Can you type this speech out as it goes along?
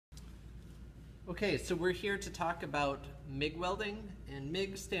Okay, so we're here to talk about MIG welding, and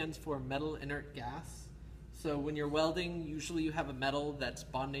MIG stands for metal inert gas. So when you're welding, usually you have a metal that's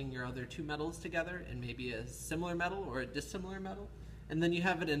bonding your other two metals together, and maybe a similar metal or a dissimilar metal, and then you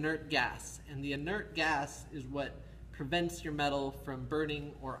have an inert gas, and the inert gas is what prevents your metal from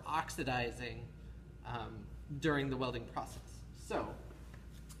burning or oxidizing during the welding process. So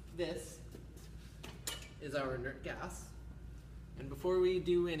this is our inert gas. And before we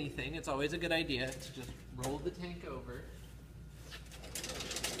do anything, it's always a good idea to just roll the tank over.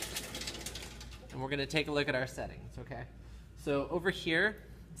 And we're going to take a look at our settings, okay? So over here,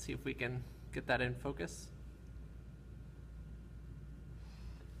 let's see if we can get that in focus.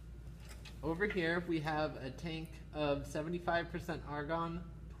 Over here, we have a tank of 75% argon,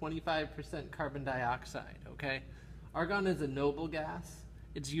 25% carbon dioxide, okay? Argon is a noble gas.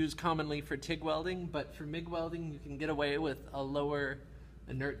 It's used commonly for TIG welding, but for MIG welding, you can get away with a lower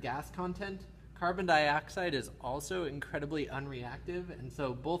inert gas content. Carbon dioxide is also incredibly unreactive, and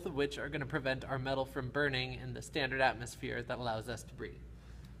so both of which are going to prevent our metal from burning in the standard atmosphere that allows us to breathe.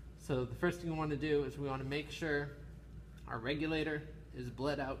 So the first thing we want to do is we want to make sure our regulator is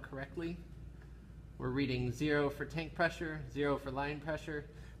bled out correctly. We're reading 0 for tank pressure, 0 for line pressure,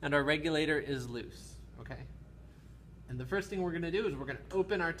 and our regulator is loose, okay? And the first thing we're going to do is we're going to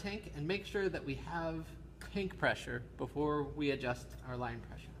open our tank and make sure that we have tank pressure before we adjust our line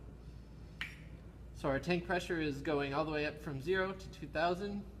pressure. So our tank pressure is going all the way up from 0 to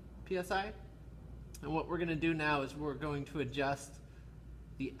 2000 psi. And what we're going to do now is we're going to adjust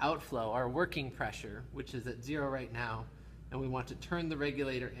the outflow, our working pressure, which is at 0 right now, and we want to turn the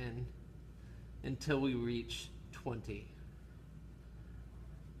regulator in until we reach 20.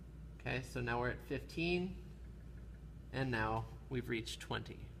 Okay, so now we're at 15. And now we've reached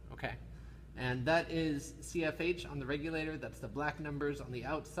 20, okay? And that is CFH on the regulator. That's the black numbers on the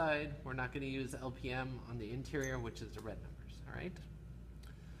outside. We're not going to use LPM on the interior, which is the red numbers, all right?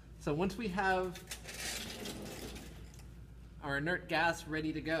 So once we have our inert gas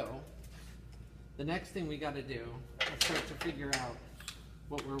ready to go, the next thing we got to do is start to figure out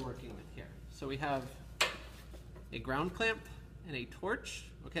what we're working with here. So we have a ground clamp and a torch,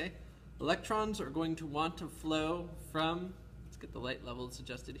 okay? Electrons are going to want to flow from, let's get the light levels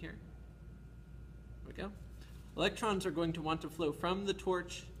adjusted here. There we go. Electrons are going to want to flow from the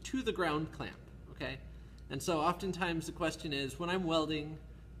torch to the ground clamp, okay? And so oftentimes the question is, when I'm welding,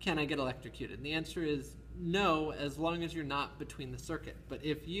 can I get electrocuted? And the answer is no, as long as you're not between the circuit. But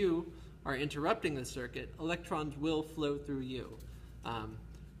if you are interrupting the circuit, electrons will flow through you.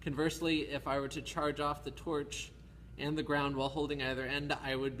 Conversely, if I were to charge off the torch and the ground while holding either end,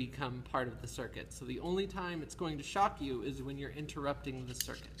 I would become part of the circuit. So the only time it's going to shock you is when you're interrupting the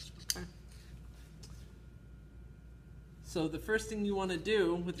circuit. Okay? So the first thing you want to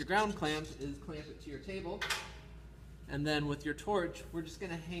do with your ground clamp is clamp it to your table. And then with your torch, we're just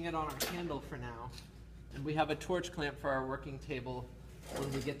going to hang it on our handle for now. And we have a torch clamp for our working table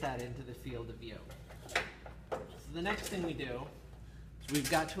when we get that into the field of view. So the next thing we do is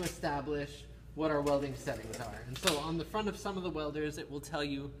we've got to establish what our welding settings are. And so on the front of some of the welders, it will tell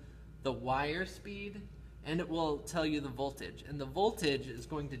you the wire speed and it will tell you the voltage. And the voltage is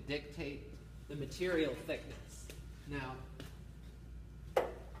going to dictate the material thickness. Now,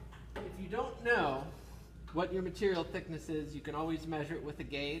 if you don't know what your material thickness is, you can always measure it with a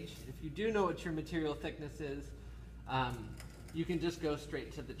gauge. If you do know what your material thickness is, you can just go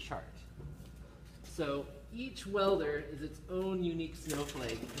straight to the chart. So each welder is its own unique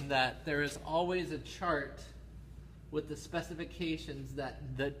snowflake in that there is always a chart with the specifications that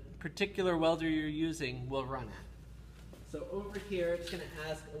the particular welder you're using will run at. So over here, it's going to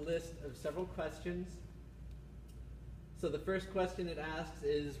ask a list of several questions. So the first question it asks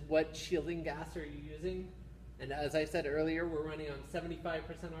is, what shielding gas are you using? And as I said earlier, we're running on 75%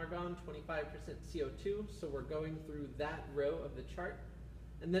 argon, 25% CO2, so we're going through that row of the chart.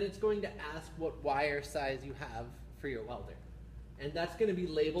 And then it's going to ask what wire size you have for your welder. And that's going to be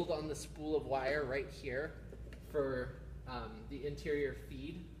labeled on the spool of wire right here for the interior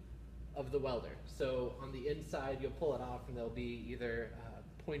feed of the welder. So on the inside, you'll pull it off and there'll be either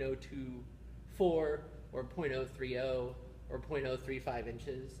 0.024 or 0.030 or 0.035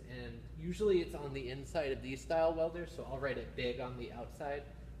 inches. And usually it's on the inside of these style welders, so I'll write it big on the outside.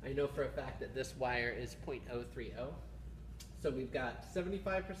 I know for a fact that this wire is 0.030. So we've got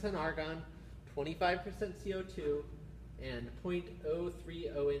 75% argon, 25% CO2, and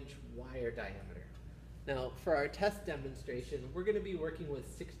 0.030 inch wire diameter. Now for our test demonstration, we're going to be working with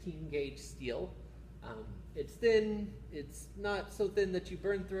 16 gauge steel. It's thin, it's not so thin that you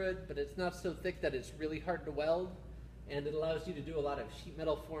burn through it, but it's not so thick that it's really hard to weld. and it allows you to do a lot of sheet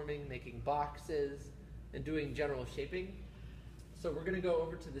metal forming, making boxes, and doing general shaping. So we're going to go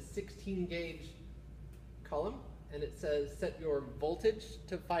over to the 16 gauge column, and it says set your voltage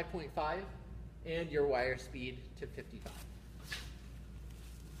to 5.5 and your wire speed to 55.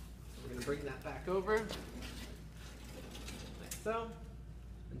 We're going to bring that back over, like so,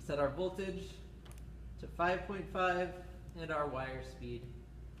 and set our voltage to 5.5 and our wire speed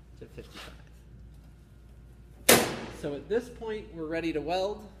to 55. So at this point, we're ready to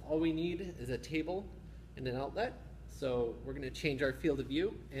weld. All we need is a table and an outlet. So we're going to change our field of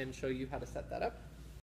view and show you how to set that up.